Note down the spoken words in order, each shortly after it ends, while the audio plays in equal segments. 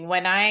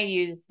When I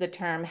use the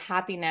term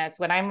happiness,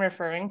 what I'm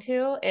referring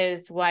to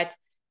is what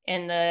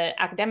in the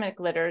academic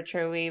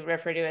literature we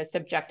refer to as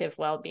subjective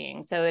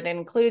well-being. So it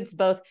includes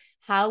both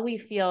how we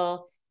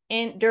feel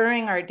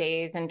during our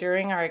days and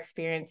during our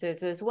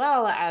experiences, as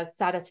well as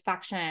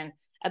satisfaction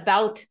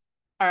about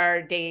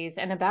our days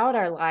and about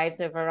our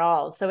lives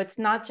overall. So it's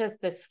not just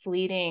this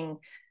fleeting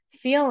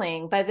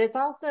feeling, but it's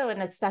also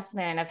an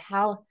assessment of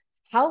how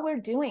we're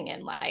doing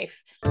in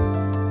life.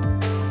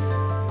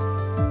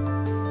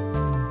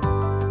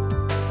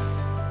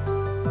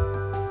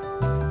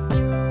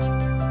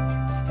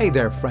 Hey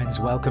there, friends.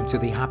 Welcome to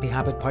the Happy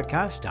Habit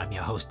Podcast. I'm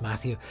your host,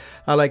 Matthew.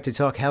 I like to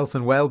talk health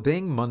and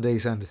well-being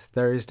Mondays and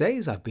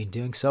Thursdays. I've been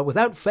doing so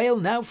without fail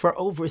now for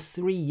over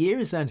 3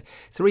 years and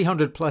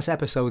 300 plus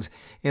episodes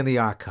in the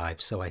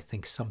archive. So I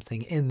think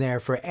something in there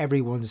for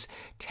everyone's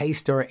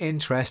taste or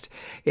interest.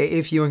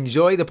 If you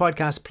enjoy the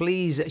podcast,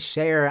 please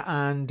share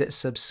and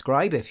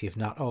subscribe if you've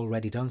not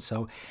already done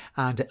so.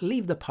 And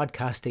leave the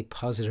podcast a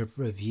positive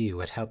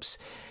review. It helps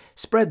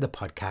spread the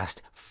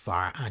podcast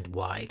far and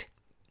wide.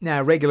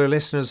 Now, regular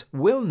listeners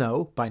will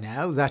know by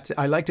now that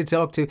I like to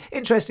talk to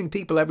interesting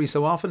people every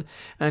so often,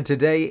 and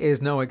today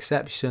is no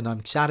exception.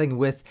 I'm chatting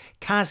with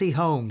Cassie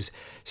Holmes.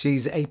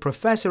 She's a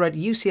professor at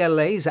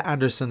UCLA's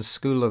Anderson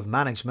School of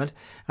Management,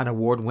 an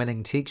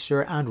award-winning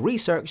teacher and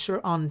researcher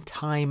on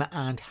time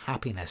and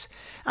happiness,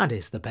 and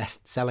is the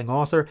best-selling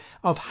author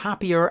of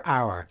Happier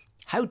Hour: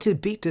 How to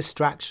Beat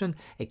Distraction,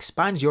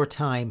 Expand Your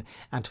Time,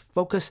 and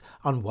Focus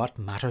on What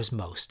Matters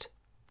Most.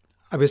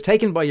 I was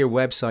taken by your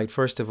website,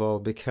 first of all,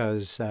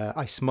 because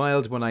I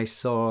smiled when I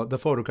saw the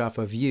photograph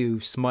of you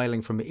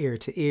smiling from ear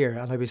to ear.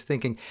 And I was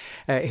thinking,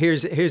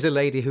 here's a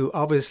lady who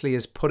obviously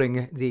is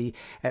putting the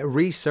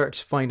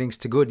research findings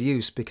to good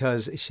use,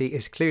 because she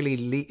is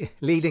clearly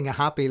leading a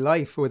happy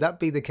life. Would that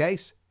be the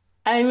case?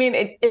 I mean,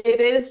 it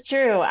is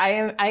true.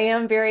 I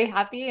am very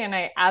happy, and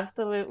I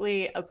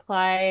absolutely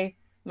apply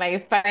my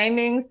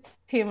findings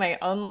to my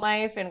own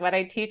life, and what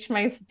I teach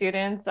my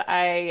students,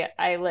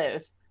 I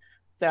live.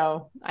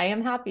 So I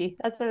am happy.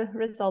 That's a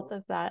result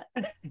of that.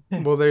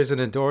 Well, there's an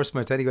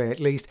endorsement anyway, at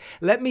least.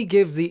 Let me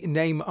give the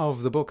name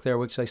of the book there,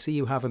 which I see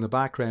you have in the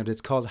background.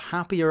 It's called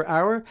Happier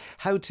Hour: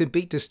 How to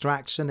Beat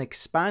Distraction,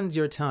 Expand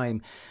Your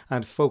Time,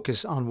 and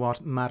Focus on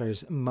What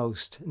Matters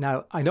Most.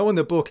 Now, I know in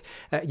the book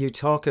you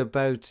talk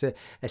about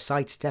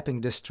sidestepping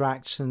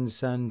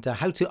distractions and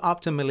how to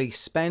optimally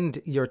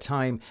spend your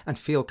time and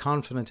feel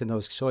confident in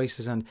those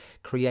choices and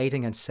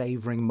creating and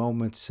savouring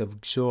moments of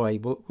joy.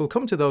 We'll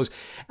come to those.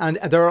 And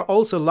there are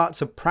also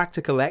lots of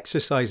practical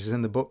exercises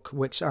in the book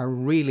which are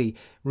really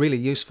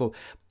useful.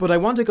 But I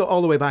want to go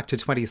all the way back to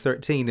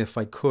 2013, if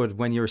I could,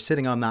 when you're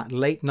sitting on that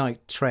late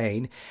night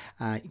train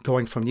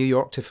going from New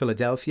York to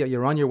Philadelphia.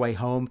 You're on your way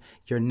home.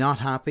 You're not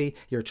happy.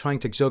 You're trying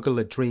to juggle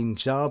a dream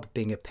job,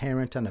 being a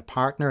parent and a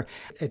partner.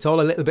 It's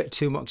all a little bit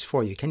too much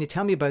for you. Can you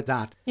tell me about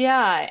that?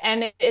 Yeah.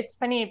 And it's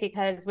funny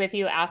because with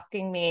you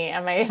asking me,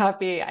 am I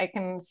happy? I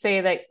can say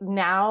that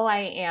now I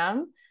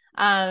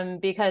am,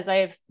 because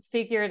I've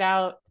figured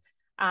out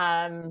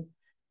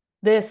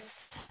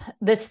this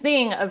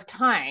thing of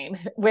time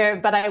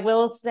but I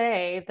will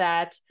say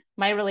that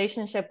my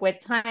relationship with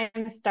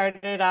time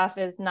started off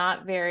as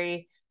not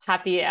very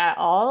happy at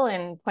all,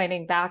 and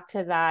pointing back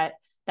to that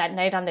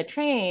night on the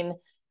train,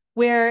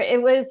 where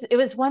it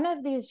was one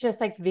of these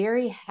just like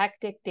very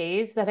hectic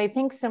days that I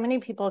think so many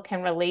people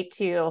can relate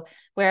to,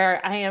 where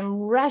I am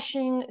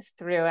rushing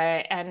through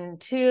it.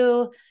 And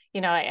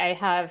I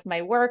have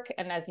my work,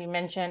 and as you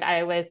mentioned,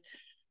 I was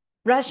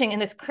rushing in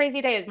this crazy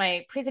day.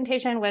 My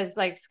presentation was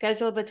like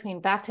scheduled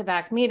between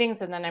back-to-back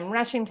meetings, and then I'm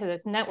rushing to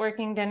this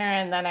networking dinner,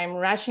 and then I'm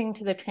rushing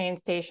to the train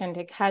station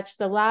to catch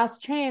the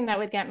last train that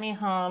would get me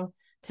home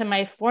to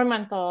my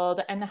 4-month-old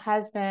and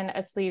husband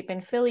asleep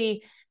in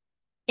Philly.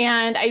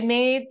 And I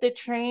made the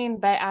train,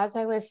 but as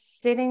I was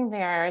sitting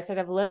there sort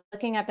of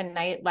looking at the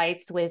night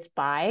lights whiz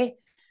by,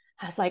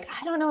 I was like,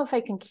 I don't know if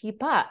I can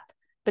keep up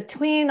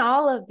between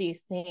all of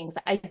these things.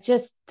 I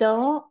just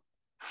don't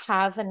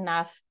have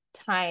enough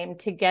time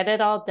to get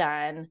it all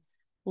done,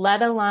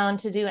 let alone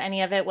to do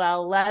any of it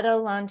well, let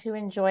alone to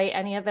enjoy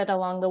any of it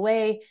along the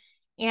way.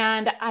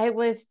 And I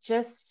was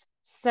just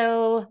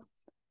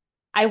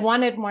I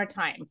wanted more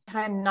time,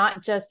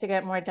 not just to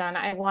get more done.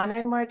 I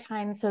wanted more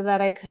time so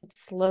that I could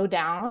slow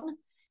down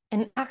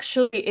and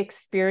actually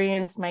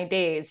experience my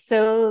days,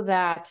 so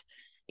that,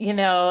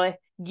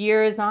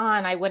 years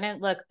on, I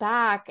wouldn't look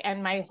back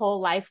and my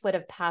whole life would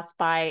have passed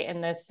by in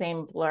this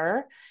same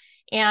blur.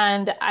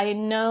 And I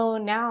know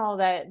now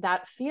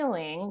that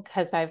feeling,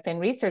 because I've been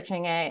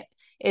researching it,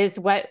 is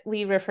what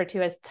we refer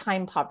to as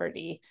time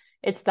poverty.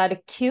 It's that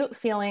acute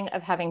feeling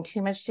of having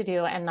too much to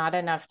do and not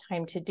enough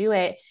time to do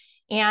it.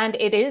 And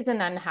it is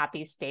an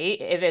unhappy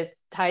state. It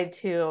is tied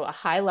to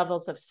high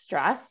levels of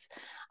stress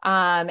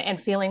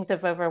and feelings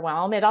of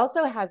overwhelm. It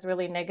also has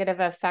really negative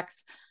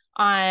effects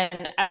on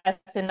us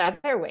in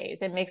other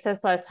ways. It makes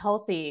us less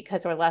healthy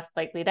because we're less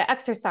likely to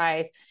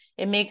exercise.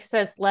 It makes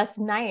us less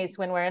nice.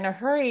 When we're in a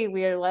hurry,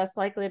 we are less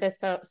likely to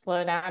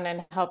slow down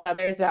and help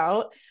others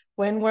out.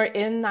 When we're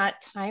in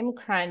that time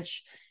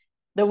crunch,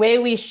 the way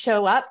we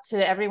show up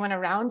to everyone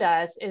around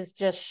us is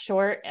just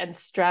short and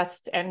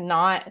stressed and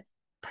not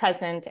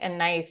present and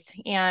nice.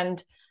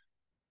 And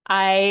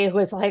I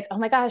was like, oh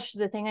my gosh,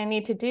 the thing I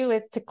need to do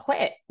is to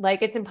quit.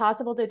 Like, it's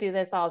impossible to do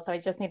this all. So I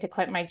just need to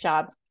quit my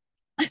job.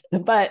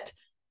 But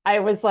I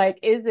was like,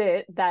 is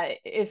it that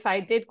if I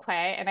did quit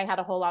and I had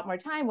a whole lot more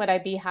time, would I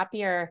be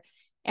happier?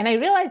 And I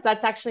realized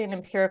that's actually an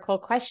empirical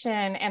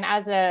question. And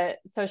as a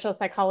social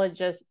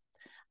psychologist,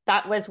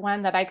 that was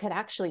one that I could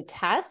actually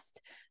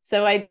test.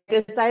 So I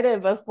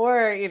decided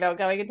before,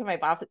 going into my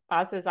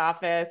boss's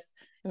office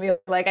and be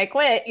like, I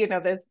quit,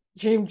 this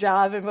dream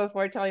job. And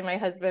before telling my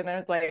husband, I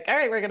was like, all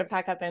right, we're going to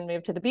pack up and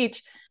move to the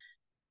beach.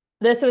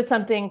 This was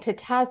something to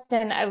test.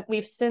 And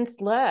we've since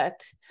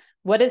looked,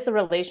 what is the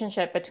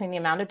relationship between the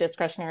amount of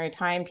discretionary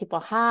time people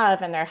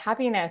have and their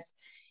happiness?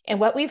 And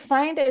what we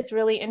find is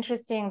really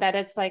interesting, that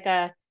it's like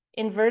a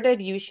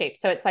inverted U shape.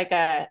 So it's like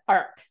a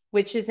arc,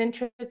 which is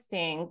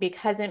interesting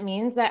because it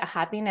means that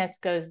happiness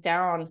goes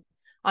down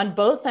on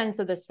both ends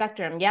of the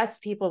spectrum. Yes,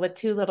 people with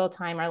too little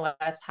time are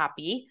less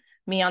happy,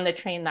 me on the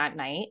train that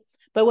night.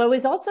 But what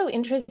was also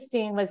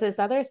interesting was this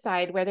other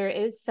side where there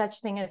is such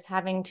thing as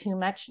having too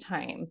much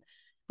time.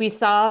 We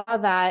saw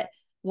that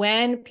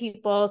when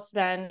people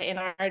spend in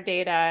our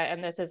data,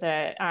 and this is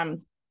a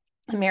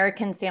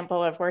American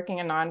sample of working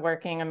and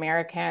non-working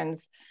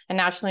Americans, a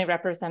nationally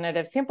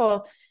representative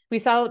sample, we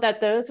saw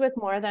that those with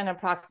more than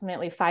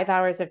approximately 5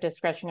 hours of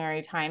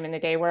discretionary time in the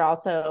day were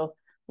also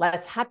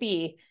less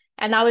happy.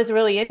 And that was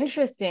really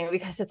interesting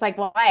because it's like,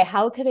 why?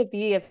 How could it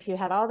be if you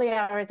had all the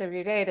hours of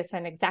your day to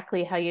spend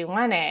exactly how you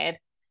wanted,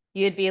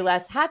 you'd be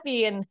less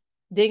happy? And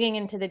digging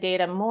into the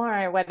data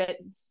more, what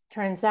it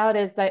turns out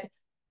is that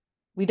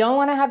we don't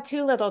want to have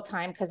too little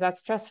time because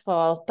that's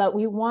stressful, but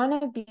we want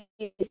to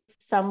be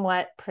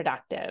somewhat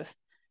productive.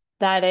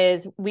 That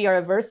is, we are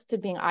averse to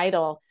being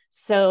idle.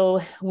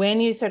 So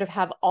when you sort of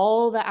have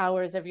all the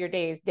hours of your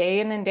days, day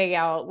in and day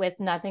out, with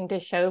nothing to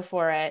show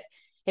for it,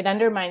 it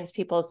undermines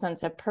people's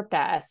sense of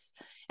purpose.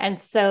 And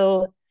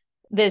so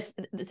this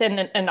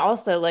and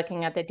also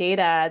looking at the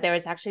data, there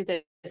was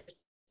actually this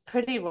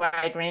pretty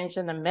wide range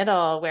in the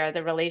middle where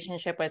the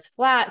relationship was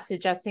flat,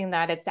 suggesting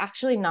that it's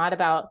actually not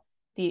about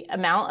the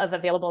amount of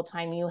available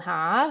time you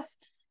have.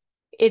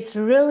 It's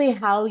really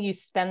how you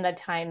spend the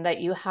time that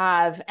you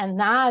have. And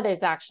that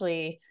is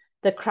actually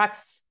the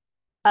crux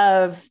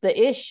of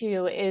the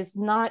issue, is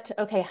not,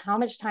 okay, how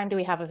much time do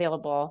we have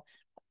available?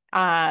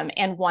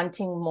 And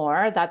wanting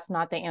more, that's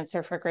not the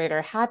answer for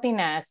greater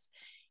happiness.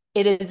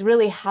 It is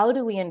really, how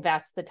do we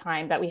invest the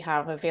time that we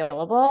have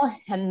available?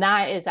 And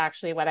that is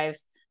actually what I've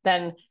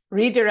then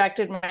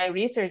redirected my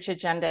research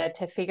agenda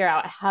to figure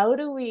out. How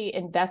do we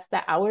invest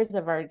the hours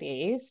of our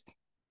days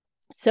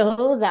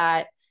so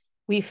that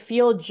we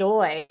feel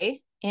joy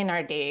in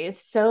our days,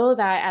 so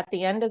that at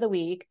the end of the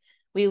week,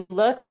 we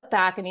look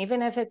back, and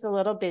even if it's a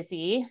little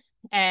busy,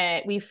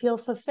 we feel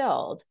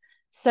fulfilled,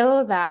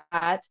 so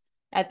that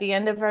at the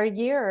end of our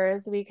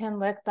years, we can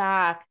look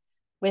back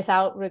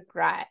without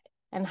regret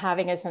and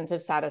having a sense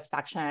of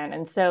satisfaction.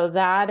 And so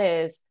that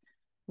is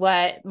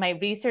what my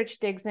research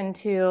digs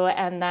into,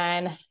 and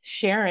then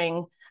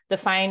sharing the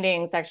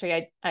findings.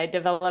 Actually, I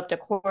developed a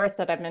course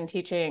that I've been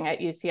teaching at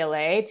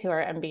UCLA to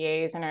our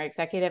MBAs and our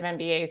executive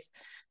MBAs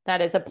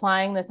that is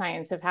applying the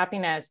science of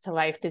happiness to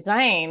life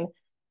design,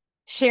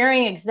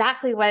 sharing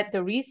exactly what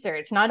the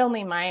research, not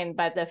only mine,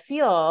 but the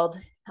field,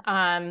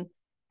 and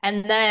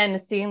then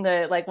seeing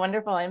the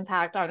wonderful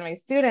impact on my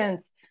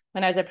students.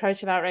 When I was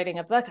approached about writing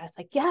a book, I was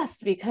like,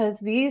 yes, because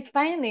these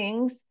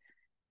findings,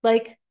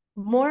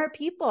 more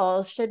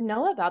people should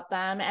know about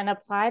them and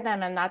apply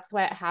them. And that's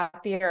what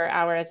Happier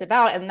Hour is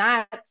about. And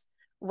that's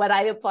what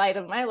I apply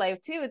to my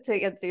life too,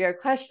 to answer your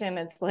question.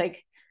 It's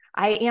like,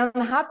 I am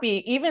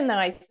happy, even though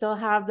I still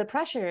have the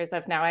pressures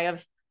of, now I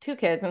have 2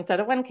 kids instead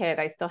of 1 kid.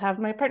 I still have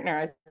my partner.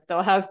 I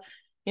still have,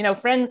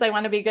 friends I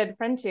want to be a good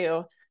friend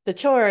to, the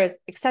chores,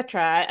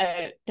 etc.,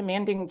 a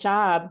demanding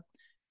job.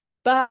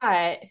 But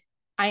I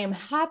am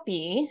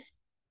happy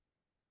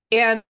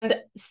and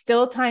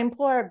still time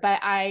poor,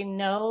 but I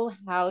know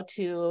how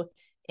to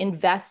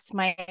invest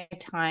my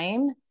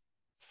time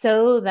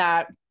so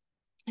that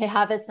I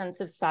have a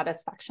sense of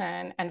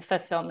satisfaction and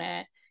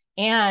fulfillment.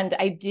 And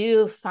I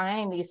do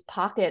find these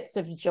pockets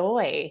of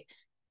joy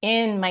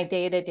in my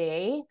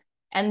day-to-day.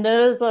 And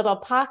those little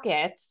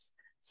pockets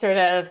sort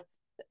of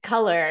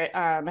color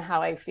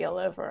how I feel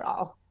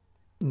overall.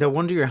 No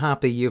wonder you're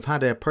happy. You've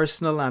had a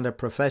personal and a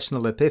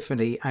professional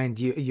epiphany, and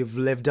you've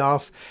lived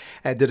off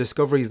the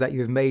discoveries that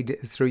you've made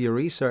through your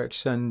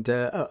research. And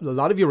a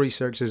lot of your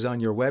research is on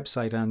your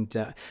website, and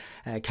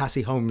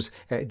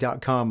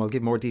CassieHolmes.com. I'll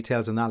give more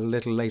details on that a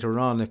little later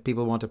on if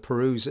people want to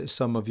peruse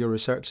some of your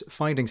research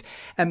findings.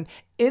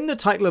 In the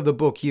title of the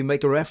book, you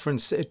make a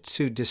reference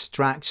to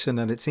distraction,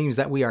 and it seems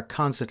that we are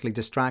constantly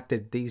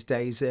distracted these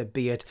days,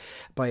 be it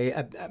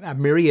by a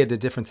myriad of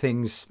different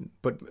things,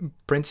 but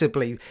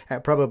principally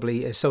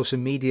probably social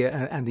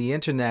media and the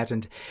internet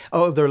and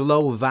other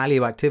low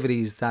value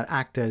activities that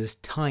act as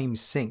time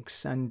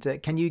sinks. And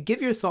can you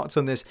give your thoughts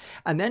on this,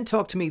 and then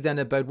talk to me then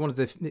about one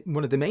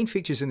of the main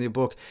features in the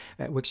book,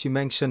 which you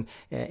mention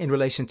in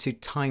relation to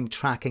time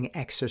tracking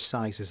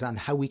exercises and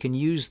how we can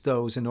use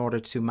those in order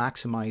to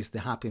maximize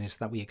the happiness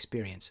that we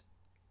experience?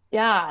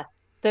 Yeah,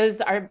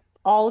 those are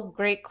all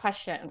great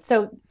questions.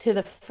 So, to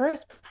the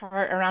first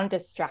part around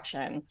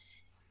distraction,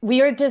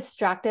 we are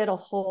distracted a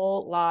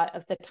whole lot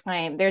of the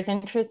time. There's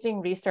interesting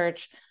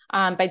research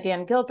by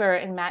Dan Gilbert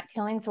and Matt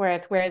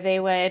Killingsworth where they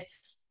would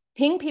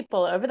ping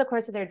people over the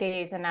course of their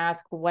days and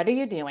ask, what are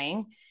you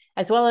doing?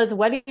 As well as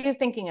what are you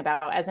thinking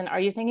about? As in, are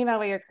you thinking about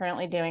what you're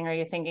currently doing? Are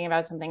you thinking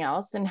about something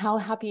else? And how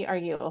happy are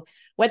you?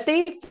 What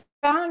they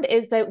found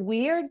is that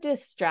we are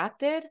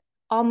distracted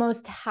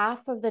almost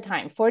half of the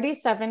time,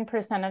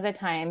 47% of the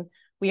time.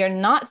 We are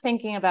not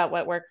thinking about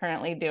what we're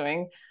currently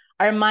doing.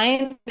 Our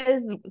mind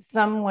is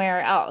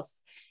somewhere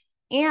else.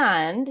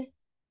 And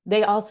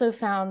they also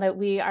found that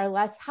we are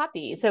less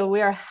happy. So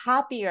we are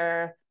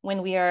happier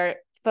when we are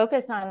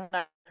focused on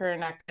our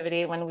current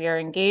activity, when we are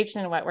engaged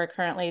in what we're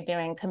currently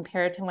doing,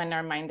 compared to when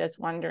our mind is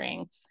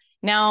wandering.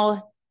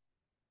 Now,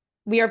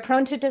 we are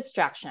prone to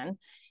distraction.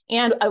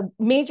 And a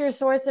major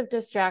source of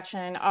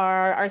distraction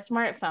are our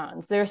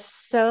smartphones. They're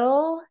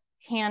so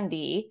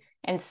handy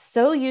and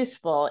so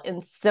useful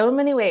in so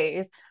many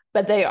ways,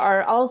 but they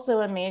are also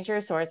a major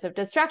source of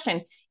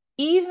distraction.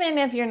 Even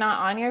if you're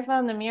not on your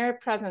phone, the mere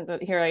presence of,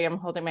 here I am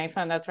holding my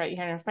phone, that's right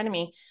here in front of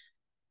me.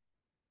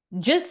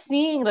 Just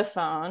seeing the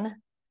phone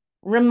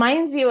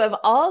reminds you of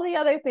all the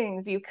other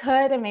things you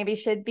could and maybe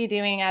should be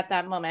doing at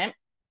that moment.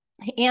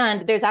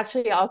 And there's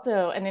actually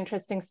also an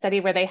interesting study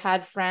where they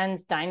had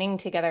friends dining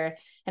together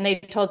and they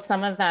told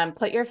some of them,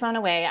 put your phone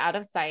away out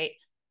of sight.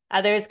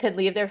 Others could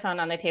leave their phone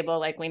on the table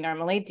like we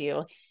normally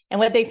do. And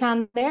what they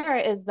found there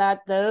is that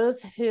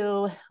those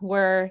who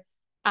were,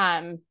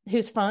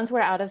 whose phones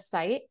were out of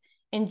sight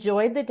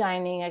enjoyed the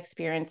dining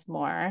experience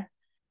more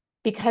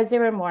because they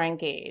were more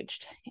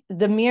engaged.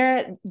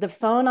 The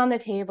phone on the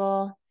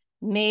table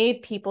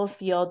made people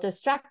feel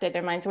distracted.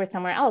 Their minds were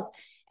somewhere else.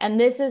 And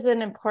this is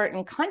an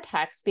important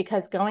context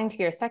because going to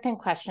your second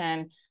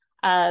question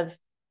of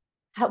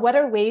what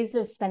are ways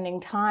of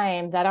spending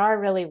time that are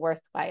really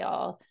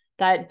worthwhile,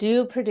 that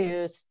do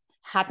produce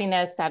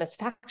happiness,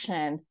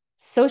 satisfaction,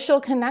 social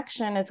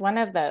connection is one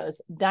of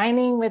those.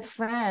 Dining with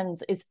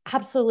friends is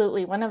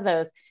absolutely one of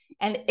those.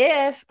 And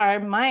if our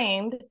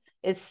mind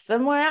is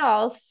somewhere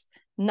else,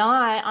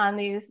 not on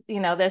these,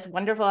 this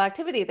wonderful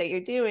activity that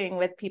you're doing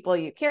with people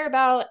you care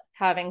about,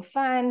 having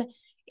fun,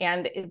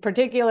 and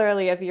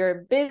particularly if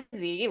you're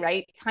busy,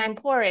 right, time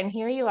poor, and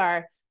here you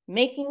are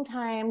making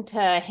time to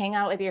hang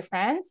out with your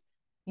friends,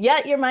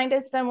 yet your mind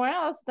is somewhere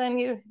else,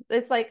 then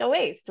it's like a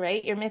waste,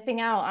 right? You're missing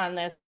out on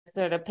this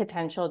sort of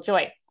potential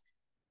joy.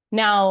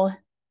 Now,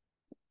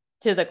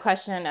 to the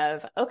question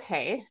of,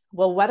 okay,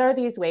 well, what are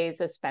these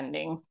ways of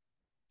spending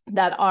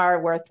that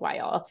are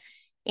worthwhile?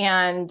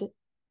 And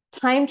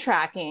time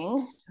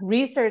tracking,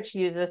 research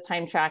uses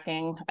time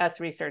tracking, us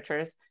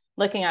researchers,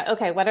 looking at,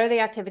 okay, what are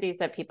the activities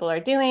that people are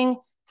doing?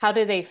 How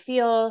do they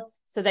feel?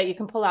 So that you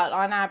can pull out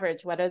on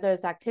average, what are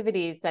those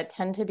activities that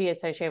tend to be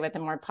associated with a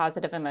more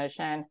positive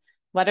emotion?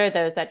 What are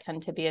those that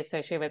tend to be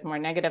associated with more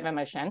negative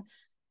emotion?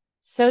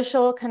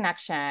 Social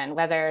connection,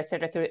 whether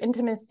sort of through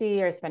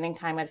intimacy or spending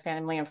time with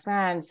family and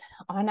friends,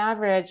 on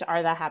average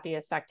are the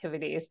happiest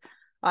activities.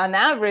 On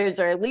average,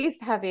 or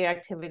least happy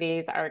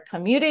activities are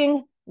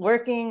commuting,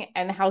 working,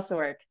 and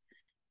housework.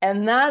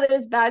 And that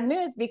is bad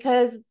news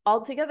because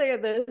altogether,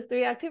 those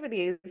three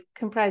activities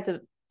comprise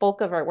a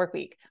bulk of our work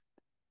week.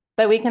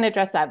 But we can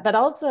address that. But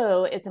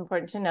also, it's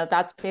important to note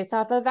that's based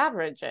off of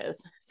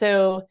averages.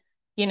 So,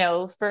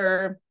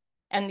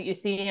 and you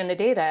see in the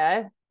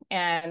data,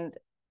 and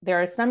there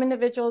are some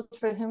individuals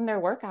for whom their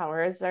work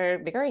hours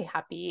are very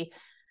happy.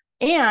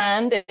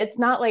 And it's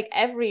not like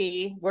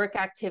every work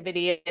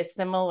activity is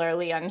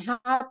similarly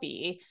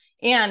unhappy.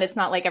 And it's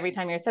not like every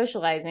time you're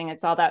socializing,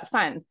 it's all that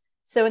fun.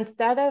 So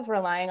instead of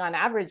relying on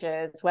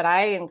averages, what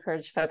I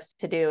encourage folks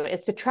to do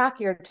is to track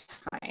your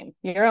time,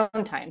 your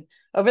own time,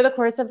 over the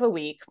course of a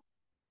week,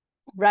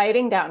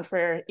 writing down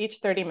for each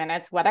 30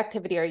 minutes, what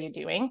activity are you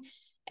doing?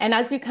 And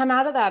as you come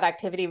out of that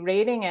activity,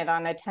 rating it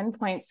on a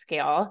 10-point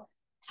scale,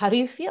 how do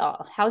you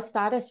feel? How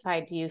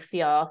satisfied do you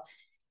feel?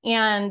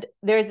 And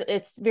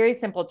it's very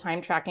simple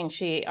time tracking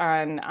sheet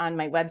on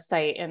my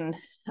website. And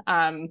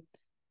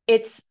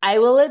I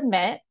will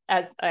admit,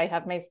 as I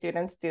have my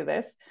students do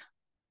this,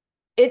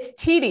 it's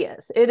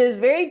tedious. It is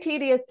very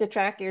tedious to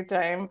track your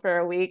time for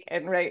a week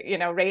and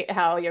rate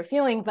how you're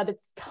feeling, but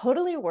it's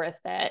totally worth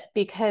it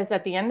because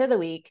at the end of the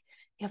week,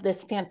 you have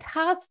this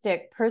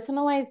fantastic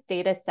personalized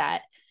data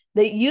set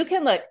that you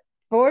can look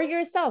for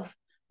yourself.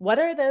 What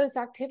are those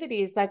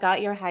activities that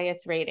got your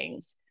highest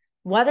ratings?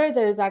 What are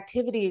those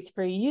activities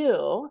for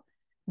you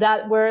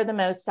that were the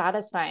most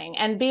satisfying?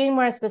 And being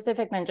more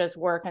specific than just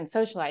work and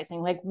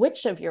socializing, like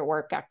which of your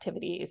work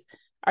activities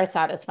are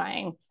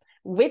satisfying?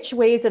 which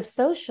ways of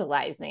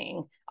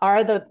socializing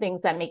are the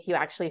things that make you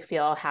actually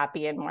feel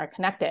happy and more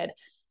connected.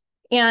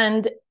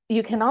 And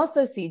you can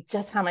also see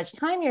just how much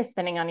time you're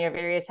spending on your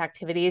various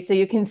activities. So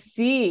you can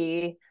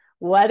see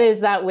what is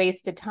that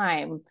wasted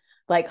time.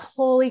 Like,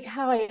 holy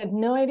cow, I had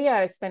no idea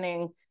I was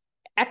spending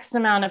X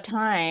amount of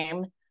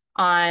time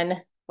on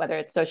whether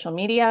it's social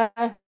media,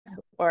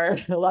 or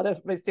a lot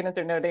of my students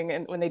are noting,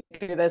 and when they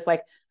do this,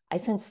 like, I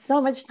spend so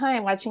much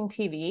time watching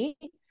TV,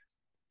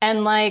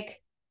 and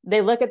like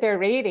they look at their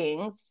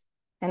ratings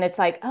and it's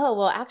like, oh,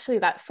 well, actually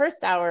that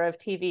first hour of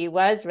TV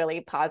was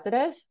really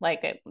positive.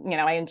 Like,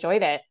 I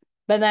enjoyed it.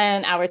 But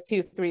then hours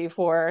 2, 3,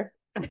 4,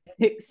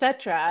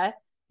 etc.,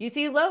 you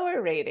see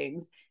lower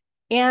ratings.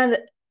 And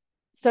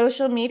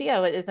social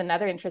media is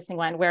another interesting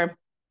one where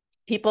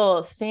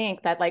people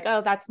think that, like,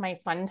 oh, that's my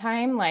fun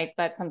time. Like,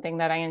 that's something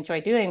that I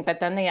enjoy doing. But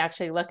then they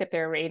actually look at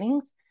their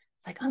ratings.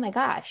 It's like, oh my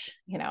gosh,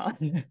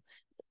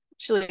 it's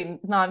actually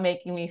not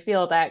making me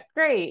feel that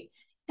great.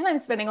 And I'm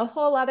spending a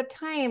whole lot of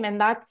time. And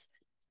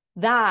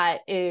that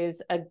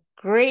is a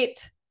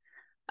great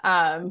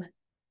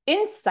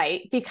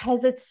insight,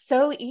 because it's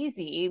so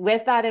easy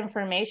with that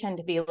information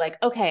to be like,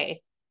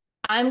 okay,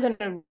 I'm going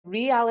to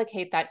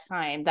reallocate that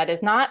time that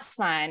is not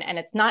fun and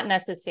it's not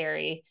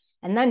necessary,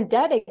 and then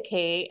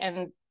dedicate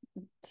and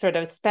sort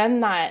of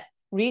spend that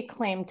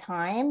reclaimed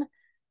time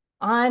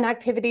on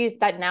activities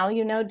that now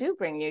do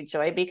bring you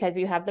joy, because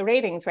you have the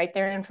ratings right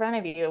there in front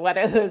of you. What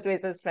are those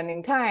ways of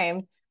spending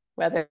time?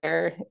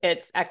 Whether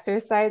it's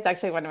exercise.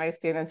 Actually, one of my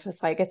students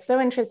was like, it's so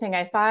interesting.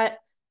 I thought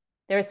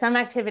there were some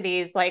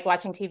activities like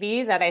watching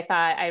TV that I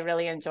thought I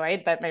really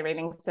enjoyed, but my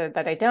ratings said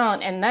that I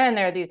don't. And then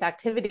there are these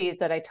activities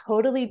that I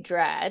totally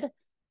dread,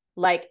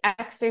 like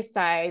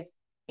exercise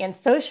and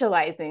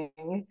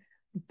socializing.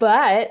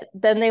 But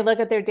then they look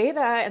at their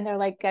data and they're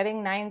like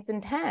getting 9s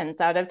and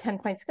 10s out of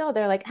 10-point scale.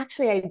 They're like,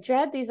 actually, I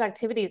dread these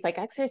activities like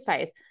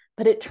exercise,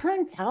 but it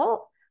turns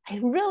out I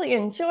really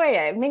enjoy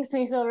it. It makes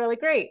me feel really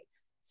great.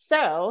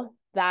 So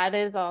that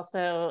is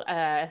also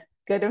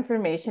good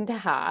information to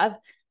have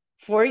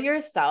for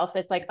yourself.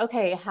 It's like,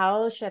 okay,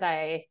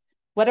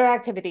 what are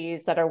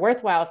activities that are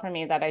worthwhile for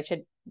me that I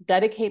should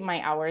dedicate my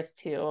hours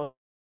to?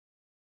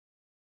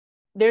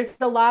 There's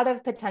a lot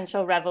of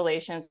potential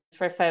revelations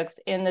for folks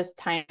in this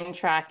time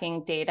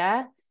tracking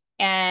data.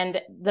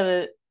 And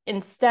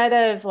instead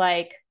of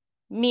like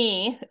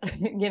me,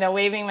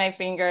 waving my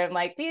finger and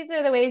like, these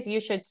are the ways you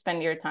should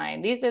spend your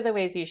time, these are the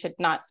ways you should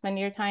not spend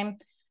your time,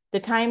 the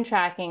time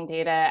tracking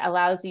data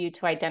allows you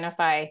to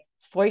identify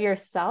for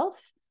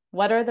yourself,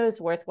 what are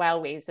those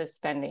worthwhile ways of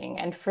spending?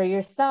 And for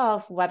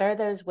yourself, what are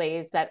those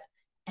ways that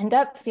end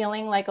up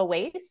feeling like a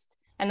waste?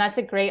 And that's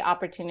a great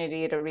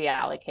opportunity to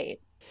reallocate.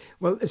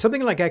 Well,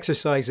 something like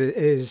exercise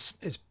is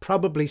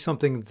probably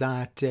something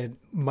that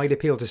might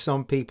appeal to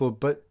some people,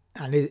 but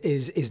and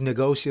is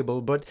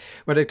negotiable. But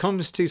when it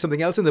comes to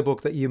something else in the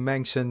book that you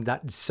mentioned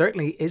that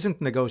certainly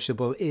isn't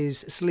negotiable, is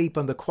sleep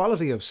and the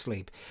quality of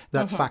sleep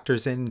that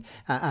factors in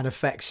and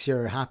affects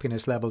your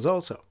happiness levels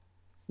also.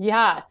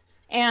 Yeah.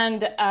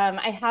 And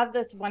I have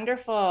this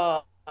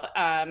wonderful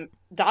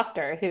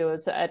doctor who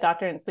is a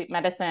doctor in sleep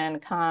medicine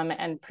come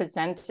and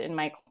present in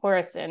my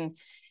course. And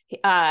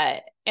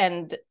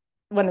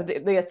one of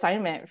the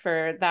assignment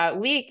for that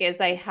week is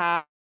I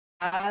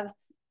have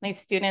my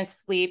students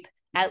sleep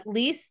at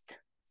least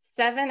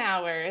 7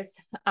 hours,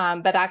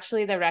 but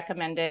actually the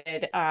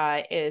recommended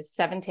is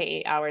 7 to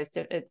 8 hours.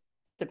 It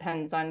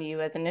depends on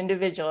you as an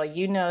individual.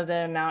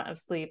 The amount of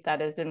sleep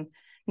that is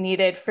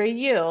needed for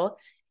you.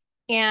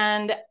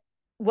 And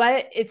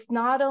it's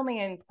not only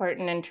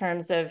important in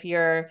terms of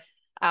your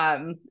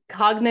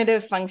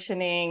cognitive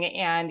functioning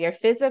and your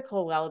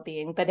physical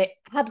well-being, but it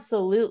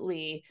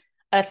absolutely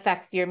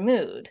affects your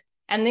mood.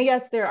 And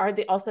yes, there are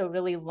also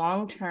really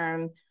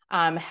long-term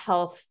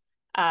health,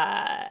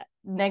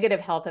 negative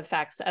health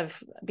effects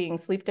of being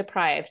sleep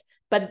deprived,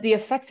 but the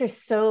effects are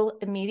so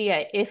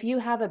immediate. If you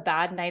have a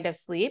bad night of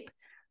sleep,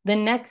 the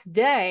next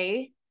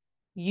day,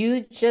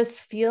 you just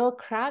feel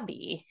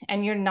crabby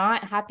and you're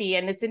not happy.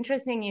 And it's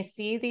interesting, you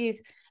see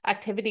these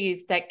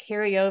activities that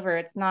carry over.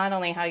 It's not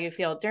only how you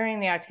feel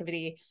during the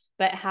activity,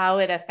 but how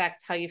it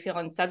affects how you feel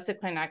in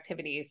subsequent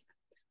activities.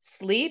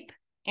 Sleep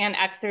and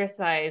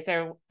exercise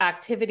are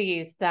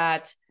activities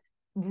that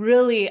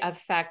really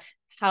affect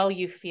how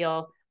you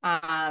feel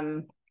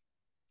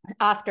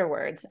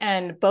afterwards.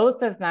 And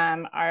both of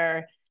them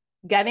are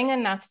getting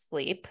enough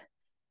sleep.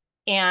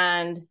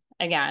 And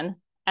again,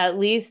 at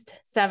least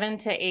 7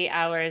 to 8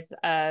 hours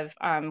of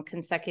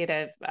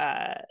consecutive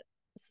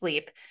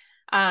sleep,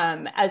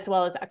 as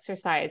well as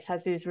exercise,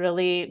 has these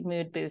really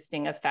mood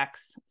boosting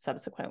effects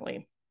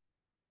subsequently.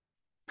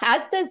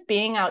 As does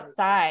being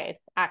outside,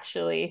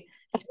 actually.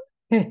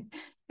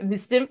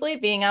 Simply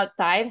being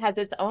outside has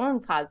its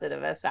own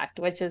positive effect,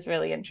 which is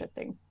really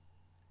interesting.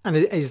 And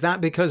is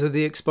that because of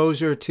the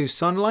exposure to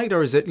sunlight,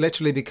 or is it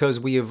literally because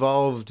we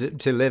evolved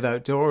to live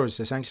outdoors,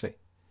 essentially?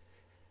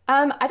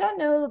 I don't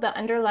know the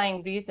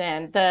underlying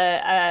reason.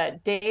 The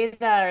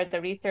data or the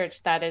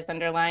research that is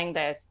underlying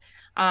this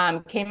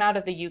came out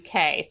of the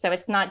UK. So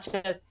it's not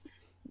just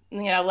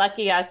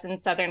lucky us in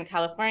Southern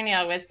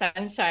California with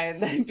sunshine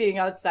than being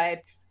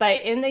outside.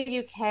 But in the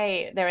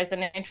UK, there was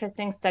an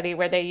interesting study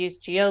where they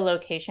used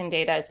geolocation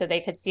data so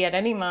they could see at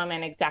any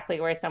moment exactly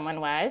where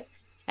someone was.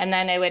 And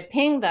then it would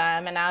ping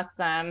them and ask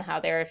them how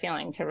they were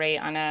feeling to rate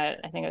on I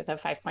think it was a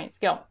 5-point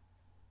scale.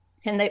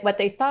 And what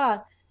they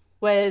saw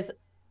was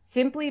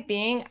simply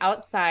being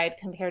outside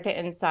compared to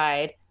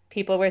inside,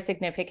 people were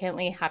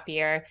significantly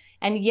happier.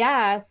 And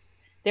yes,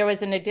 there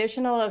was an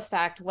additional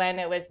effect when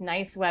it was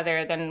nice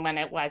weather than when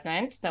it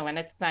wasn't. So when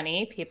it's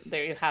sunny, people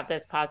there you have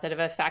this positive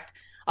effect.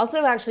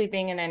 Also, actually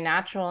being in a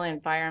natural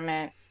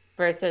environment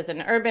versus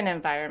an urban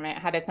environment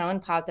had its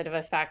own positive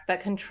effect. But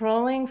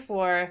controlling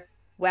for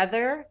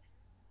weather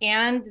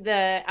and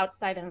the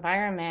outside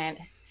environment,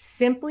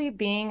 simply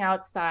being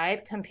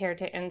outside compared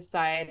to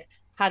inside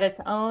had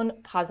its own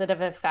positive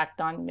effect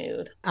on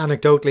mood.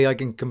 Anecdotally, I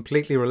can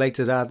completely relate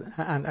to that,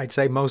 and I'd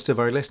say most of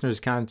our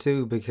listeners can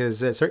too, because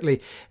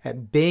certainly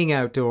being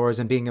outdoors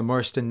and being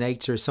immersed in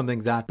nature is something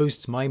that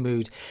boosts my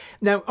mood.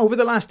 Now, over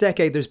the last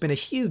decade, there's been a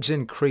huge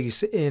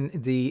increase in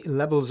the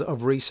levels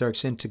of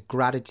research into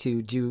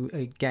gratitude. You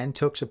again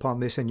touch upon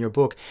this in your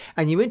book,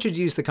 and you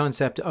introduced the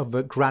concept of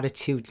a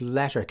gratitude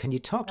letter. Can you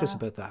talk to us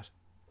about that?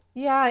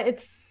 Yeah,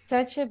 it's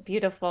such a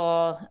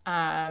beautiful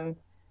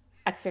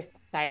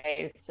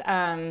exercise.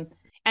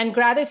 And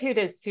gratitude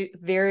is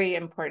very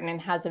important and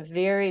has a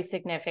very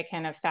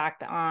significant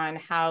effect on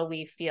how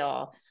we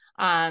feel.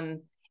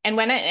 And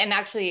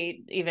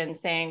actually even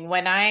saying,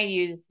 when I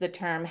use the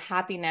term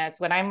happiness,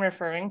 what I'm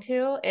referring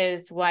to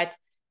is what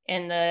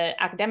in the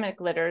academic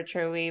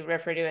literature we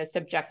refer to as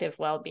subjective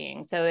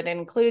well-being. So it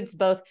includes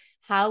both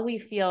how we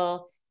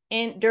feel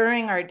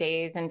during our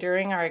days and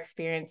during our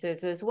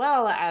experiences, as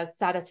well as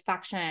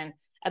satisfaction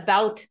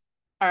about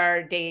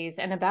our days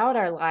and about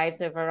our lives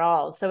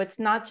overall. So it's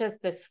not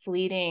just this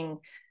fleeting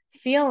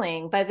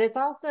feeling, but it's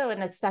also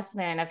an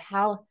assessment of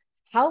how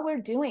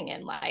we're doing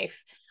in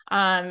life.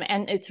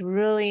 And it's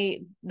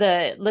really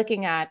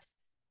looking at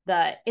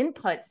the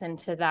inputs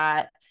into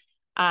that.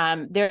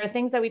 There are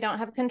things that we don't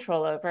have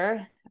control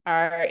over,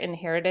 our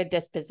inherited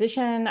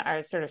disposition,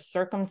 our sort of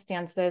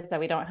circumstances that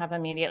we don't have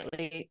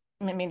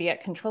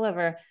immediate control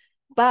over.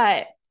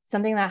 But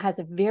something that has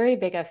a very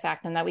big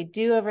effect and that we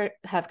do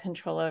have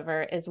control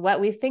over is what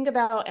we think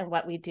about and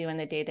what we do in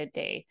the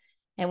day-to-day.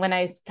 And when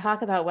I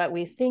talk about what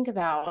we think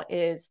about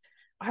is,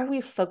 are we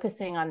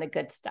focusing on the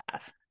good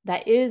stuff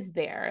that is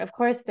there? Of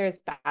course, there's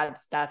bad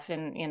stuff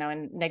and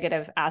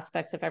negative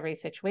aspects of every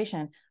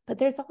situation, but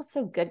there's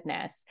also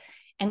goodness.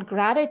 And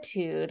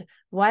gratitude,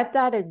 what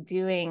that is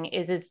doing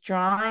is it's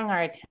drawing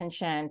our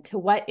attention to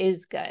what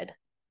is good.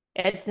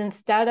 It's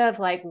instead of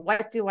like,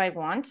 what do I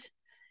want?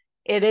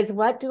 It is,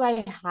 what do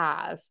I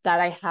have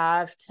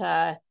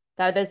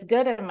that is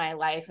good in my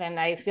life and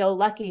I feel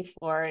lucky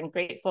for and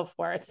grateful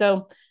for.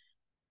 So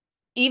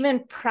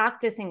even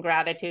practicing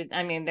gratitude,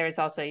 I mean, there's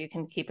also, you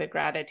can keep a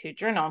gratitude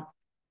journal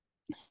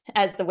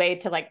as a way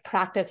to like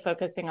practice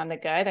focusing on the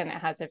good, and it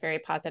has a very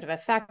positive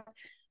effect.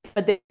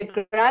 But the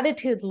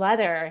gratitude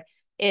letter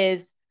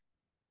is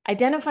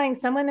identifying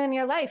someone in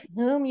your life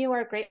whom you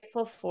are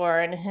grateful for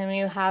and whom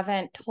you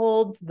haven't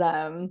told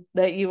them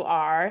that you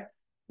are,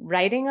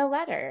 writing a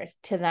letter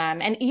to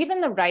them. And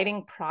even the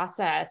writing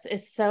process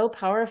is so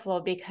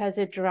powerful because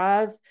it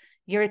draws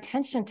your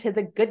attention to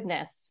the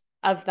goodness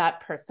of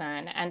that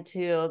person and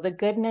to the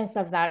goodness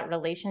of that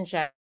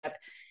relationship.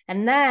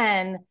 And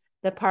then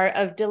the part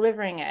of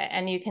delivering it,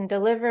 and you can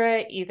deliver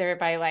it either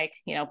by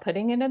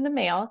putting it in the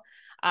mail,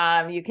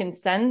 you can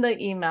send the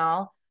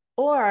email,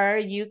 or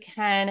you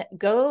can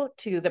go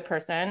to the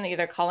person,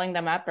 either calling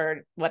them up,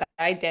 or what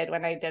I did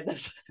when I did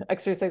this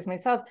exercise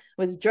myself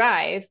was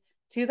drive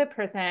to the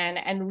person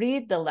and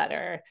read the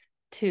letter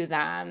to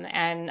them.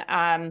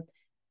 And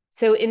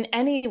so in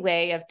any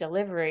way of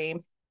delivery,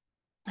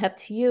 up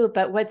to you.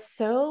 But what's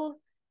so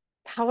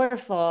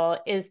powerful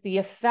is the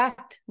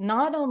effect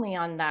not only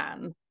on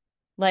them,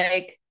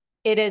 like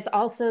it is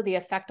also the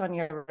effect on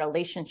your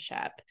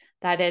relationship,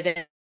 that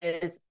it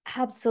is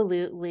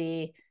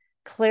absolutely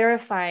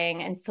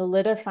clarifying and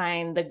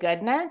solidifying the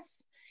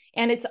goodness.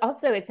 And it's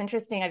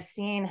interesting, I've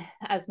seen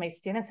as my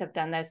students have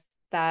done this,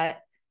 that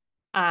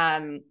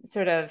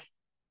sort of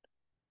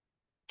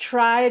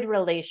tried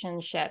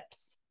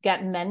relationships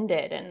get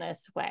mended in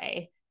this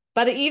way.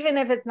 But even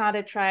if it's not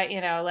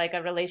like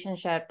a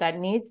relationship that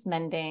needs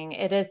mending,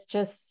 it is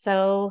just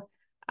so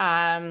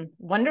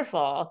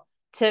wonderful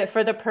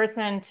for the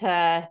person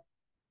to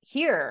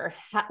hear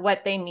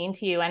what they mean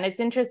to you. And it's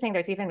interesting,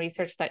 there's even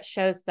research that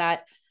shows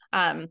that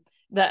the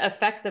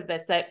effects of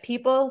this, that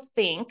people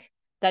think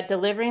that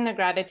delivering the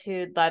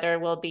gratitude letter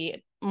will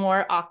be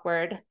more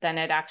awkward than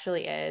it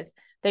actually is.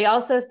 They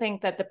also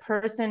think that the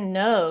person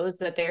knows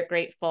that they're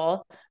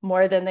grateful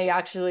more than they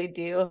actually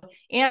do,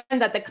 and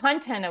that the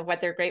content of what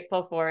they're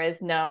grateful for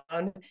is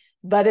known,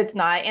 but it's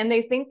not. And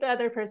they think the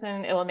other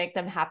person, it will make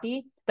them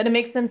happy, but it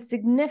makes them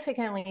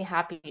significantly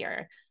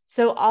happier.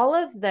 So all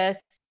of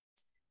this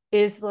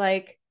is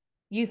like,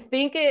 you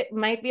think it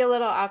might be a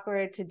little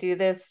awkward to do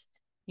this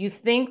you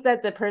think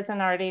that the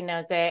person already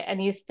knows it,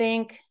 and you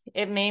think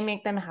it may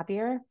make them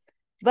happier,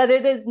 but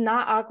it is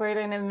not awkward,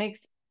 and it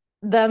makes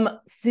them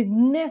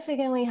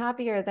significantly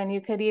happier than you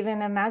could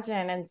even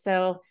imagine. And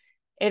so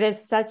it is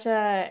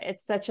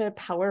it's such a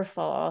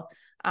powerful,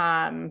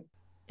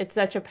 it's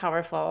such a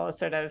powerful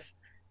sort of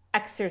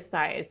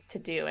exercise to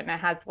do, and it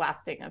has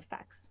lasting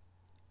effects.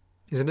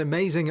 Isn't it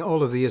amazing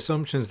all of the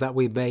assumptions that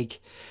we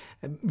make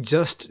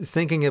just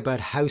thinking about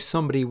how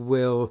somebody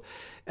will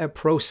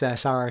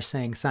process our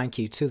saying thank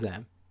you to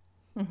them?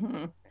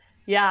 Mm-hmm.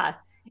 Yeah.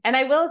 And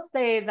I will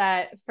say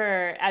that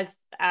for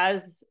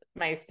as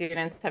my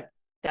students have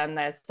done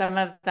this, some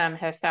of them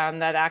have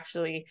found that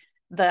actually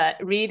the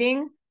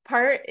reading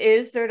part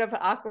is sort of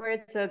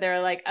awkward. So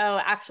they're like,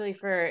 oh, actually,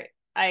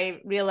 I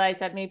realized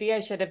that maybe I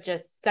should have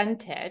just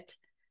sent it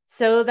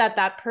so that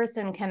that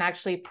person can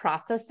actually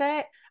process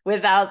it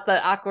without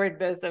the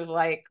awkwardness of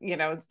like,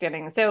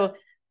 standing. So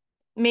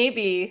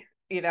maybe,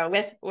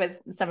 with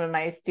some of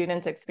my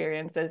students'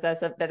 experiences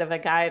as a bit of a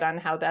guide on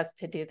how best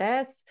to do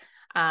this,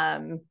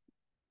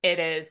 it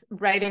is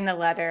writing the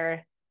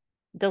letter,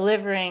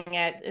 delivering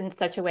it in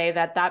such a way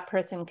that that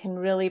person can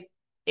really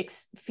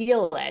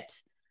feel it,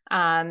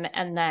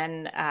 and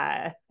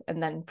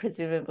then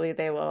presumably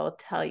they will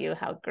tell you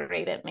how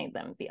great it made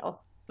them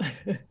feel.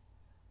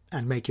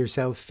 And make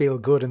yourself feel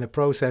good in the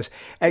process.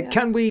 Yeah.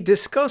 Can we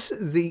discuss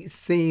the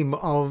theme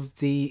of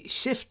the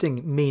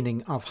shifting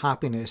meaning of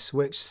happiness,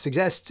 which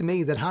suggests to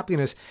me that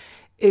happiness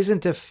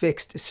isn't a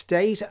fixed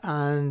state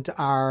and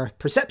our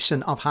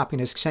perception of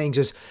happiness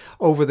changes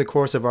over the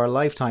course of our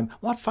lifetime?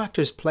 What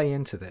factors play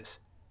into this?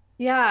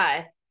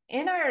 Yeah.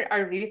 In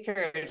our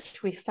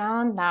research, we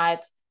found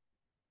that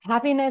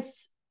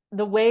happiness,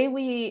 the way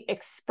we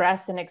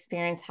express and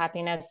experience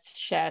happiness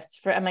shifts.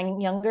 For among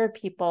younger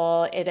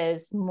people, it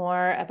is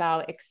more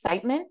about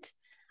excitement.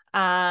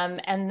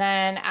 And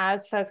then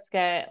as folks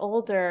get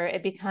older,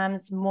 it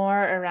becomes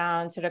more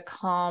around sort of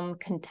calm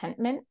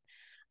contentment,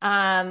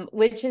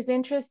 which is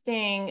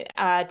interesting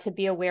to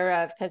be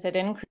aware of, because it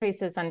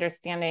increases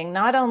understanding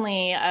not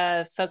only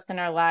of folks in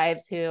our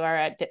lives who are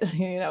at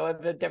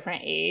of a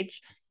different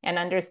age, and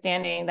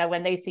understanding that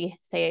when they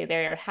say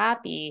they're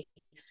happy,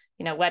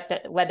 what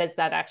does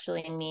that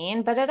actually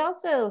mean? But it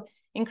also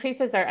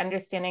increases our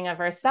understanding of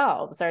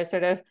ourselves, our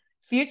sort of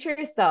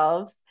future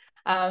selves,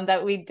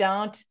 that we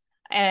don't,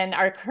 and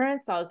our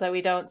current selves, that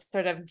we don't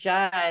sort of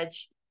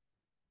judge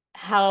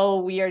how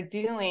we are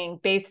doing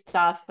based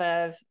off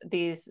of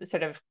these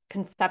sort of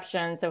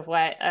conceptions of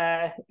what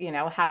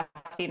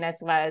happiness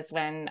was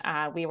when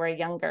we were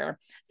younger.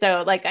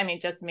 So like, I mean,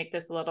 just to make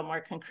this a little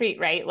more concrete,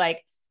 right?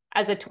 Like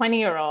as a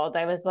 20-year-old,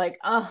 I was like,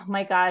 oh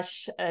my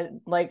gosh,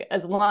 like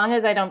as long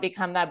as I don't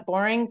become that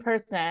boring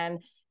person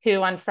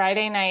who on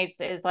Friday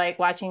nights is like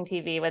watching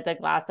TV with a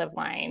glass of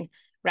wine,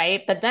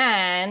 right? But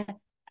then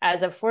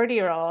as a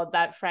 40-year-old,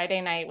 that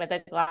Friday night with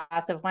a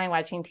glass of wine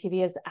watching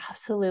TV is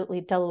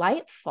absolutely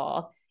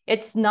delightful.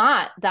 It's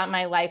not that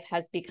my life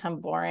has become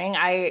boring.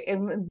 I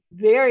am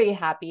very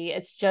happy.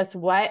 It's just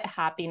what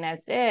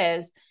happiness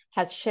is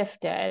has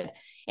shifted.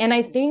 And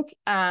I think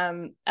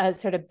a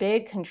sort of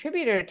big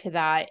contributor to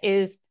that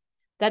is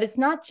that it's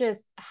not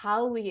just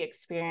how we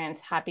experience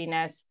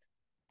happiness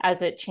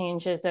as it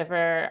changes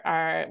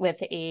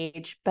with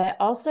age, but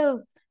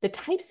also the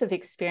types of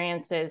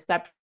experiences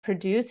that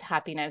produce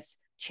happiness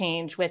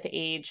change with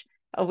age.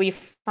 We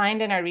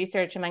find in our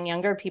research among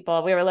younger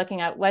people, we were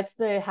looking at what's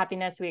the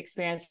happiness we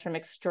experience from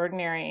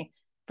extraordinary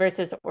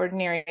versus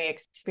ordinary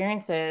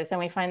experiences. And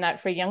we find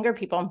that for younger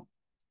people,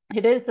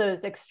 it is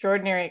those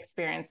extraordinary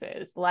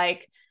experiences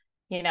like,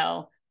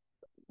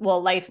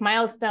 life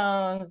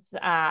milestones,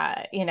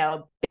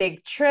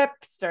 big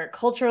trips or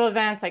cultural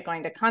events like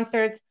going to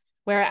concerts.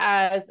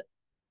 Whereas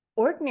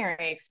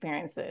ordinary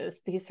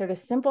experiences, these sort of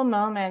simple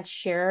moments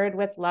shared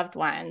with loved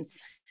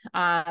ones,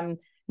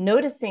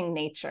 noticing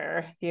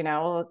nature,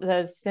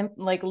 those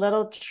like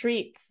little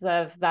treats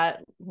of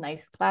that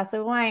nice glass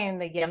of wine,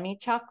 the yummy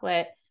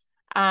chocolate.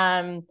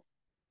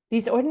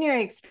 These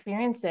ordinary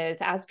experiences,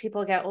 as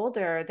people get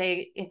older,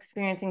 they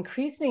experience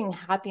increasing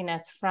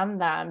happiness from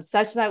them,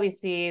 such that we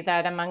see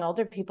that among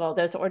older people,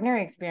 those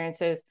ordinary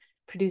experiences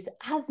produce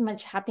as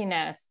much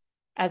happiness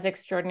as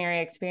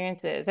extraordinary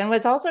experiences. And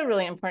what's also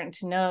really important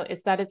to note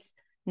is that it's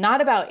not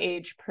about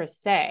age per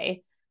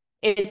se.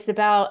 It's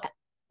about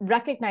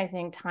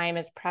recognizing time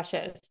as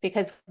precious,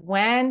 because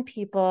when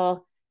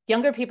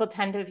younger people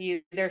tend to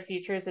view their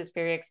futures as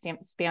very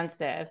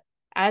expansive.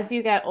 As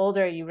you get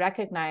older, you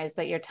recognize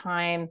that your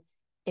time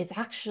is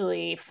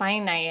actually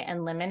finite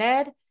and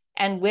limited.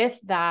 And with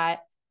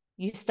that,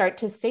 you start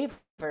to savor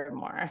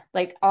more.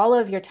 Like all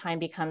of your time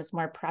becomes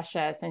more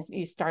precious, and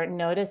you start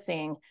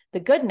noticing the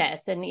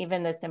goodness and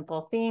even the simple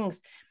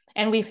things.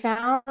 And we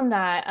found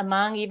that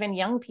among even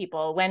young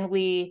people, when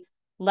we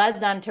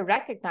led them to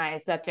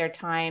recognize that their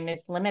time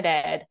is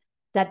limited,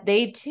 that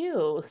they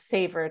too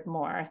savored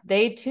more.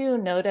 They too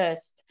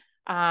noticed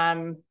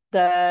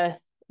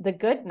the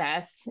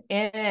goodness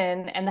in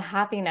and the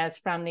happiness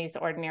from these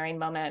ordinary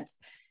moments.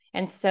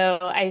 And so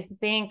I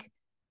think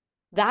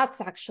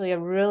that's actually a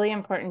really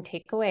important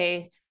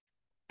takeaway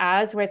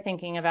as we're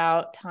thinking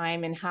about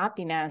time and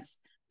happiness,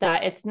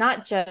 that it's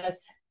not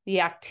just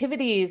the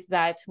activities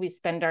that we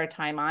spend our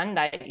time on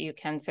that you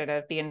can sort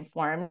of be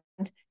informed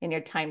in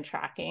your time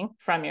tracking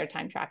from your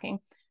time tracking,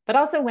 but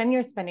also when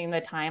you're spending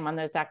the time on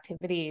those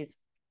activities,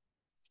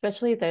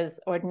 especially those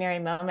ordinary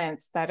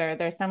moments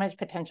there's so much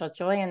potential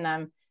joy in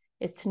them,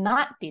 is to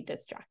not be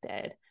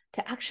distracted,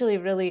 to actually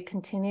really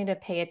continue to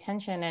pay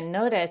attention and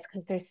notice,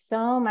 because there's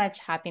so much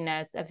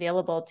happiness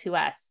available to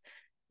us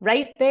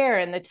right there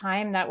in the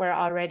time that we're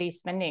already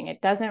spending.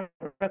 It doesn't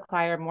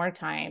require more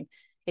time.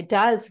 It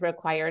does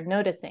require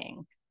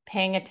noticing,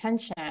 paying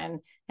attention,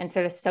 and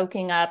sort of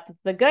soaking up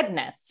the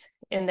goodness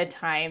in the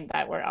time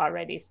that we're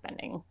already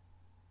spending.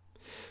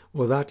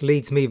 Well, that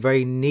leads me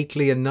very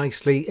neatly and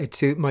nicely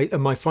to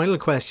my final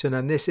question,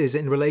 and this is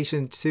in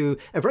relation to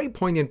a very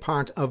poignant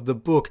part of the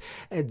book,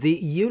 the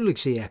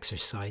eulogy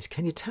exercise.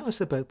 Can you tell us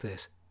about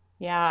this?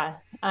 Yeah,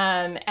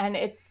 and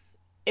it's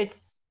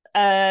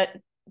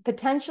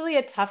potentially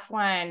a tough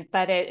one,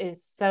 but it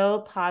is so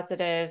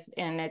positive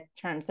in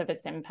terms of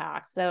its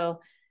impact. So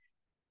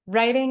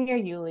writing your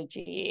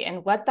eulogy,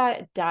 and what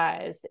that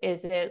does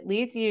is it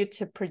leads you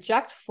to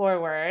project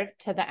forward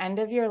to the end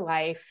of your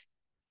life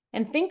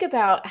and think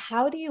about,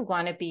 how do you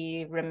want to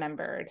be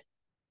remembered?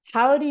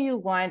 What do you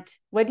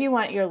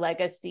want your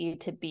legacy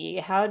to be?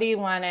 How do you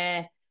want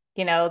to,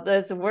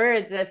 those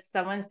words, if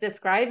someone's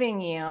describing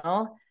you,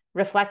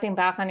 reflecting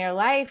back on your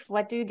life,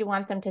 what do you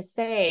want them to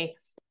say?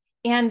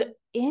 And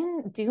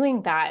in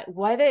doing that,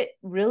 what it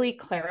really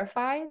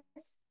clarifies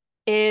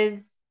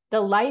is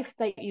the life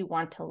that you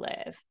want to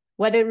live.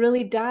 What it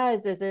really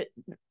does is it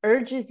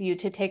urges you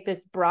to take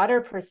this broader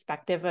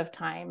perspective of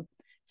time,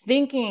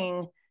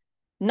 thinking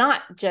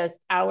not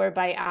just hour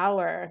by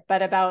hour,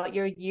 but about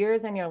your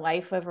years and your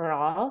life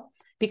overall,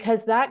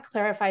 because that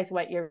clarifies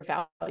what your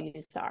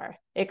values are.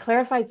 It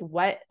clarifies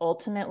what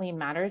ultimately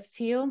matters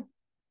to you.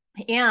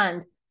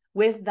 And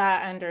with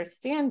that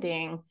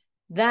understanding,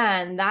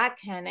 then that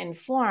can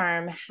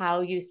inform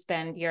how you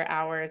spend your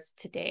hours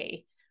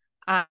today.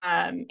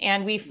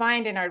 And we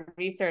find in our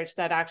research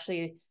that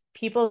actually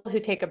people who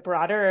take a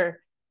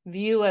broader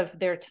view of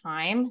their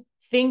time,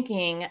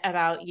 thinking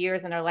about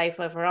years in their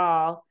life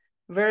overall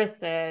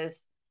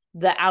versus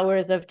the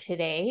hours of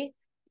today,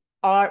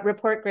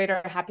 report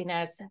greater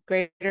happiness,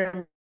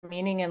 greater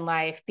meaning in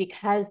life,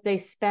 because they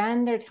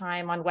spend their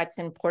time on what's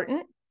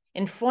important,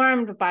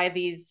 informed by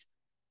these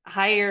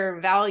higher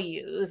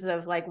values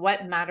of like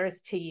what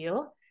matters to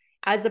you,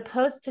 as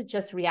opposed to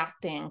just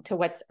reacting to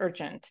what's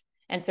urgent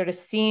and sort of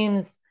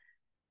seems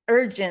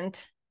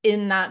urgent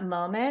in that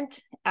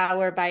moment,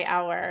 hour by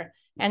hour.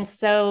 And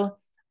so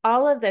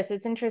all of this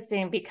is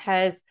interesting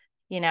because,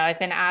 I've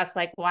been asked,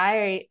 like,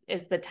 why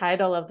is the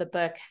title of the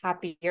book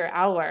Happier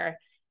Hour?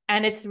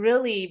 And it's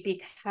really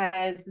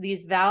because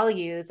these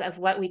values of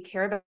what we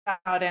care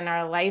about in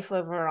our life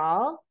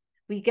overall,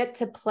 we get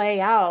to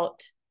play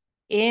out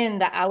in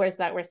the hours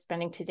that we're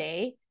spending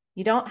today.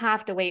 You don't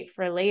have to wait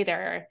for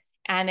later.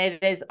 And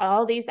it is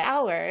all these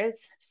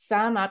hours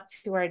sum up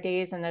to our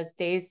days, and those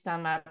days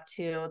sum up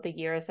to the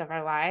years of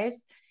our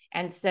lives.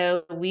 And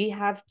so we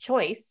have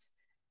choice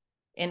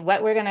in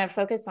what we're going to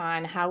focus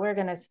on, how we're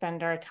going to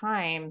spend our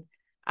time.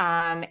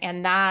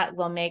 And that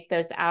will make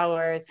those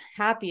hours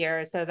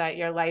happier so that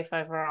your life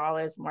overall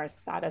is more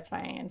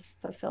satisfying and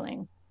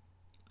fulfilling.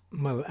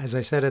 Well, as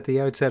I said at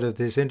the outset of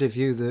this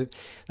interview,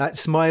 that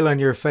smile on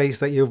your face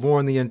that you've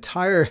worn the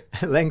entire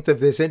length of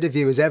this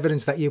interview is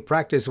evidence that you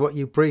practice what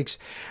you preach.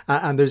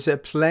 And there's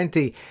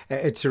plenty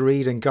to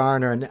read and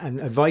garner and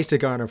advice to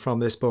garner from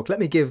this book. Let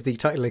me give the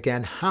title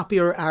again: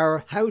 Happier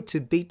Hour, How to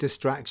Beat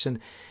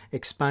Distraction,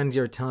 Expand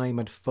Your Time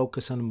and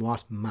Focus on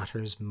What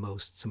Matters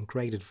Most. Some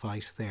great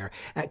advice there.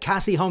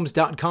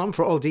 CassieHolmes.com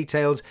for all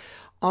details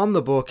on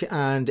the book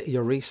and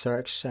your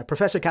research.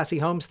 Professor Cassie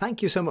Holmes,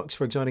 thank you so much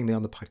for joining me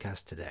on the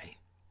podcast today.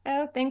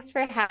 Oh, thanks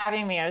for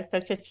having me. It was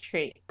such a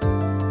treat.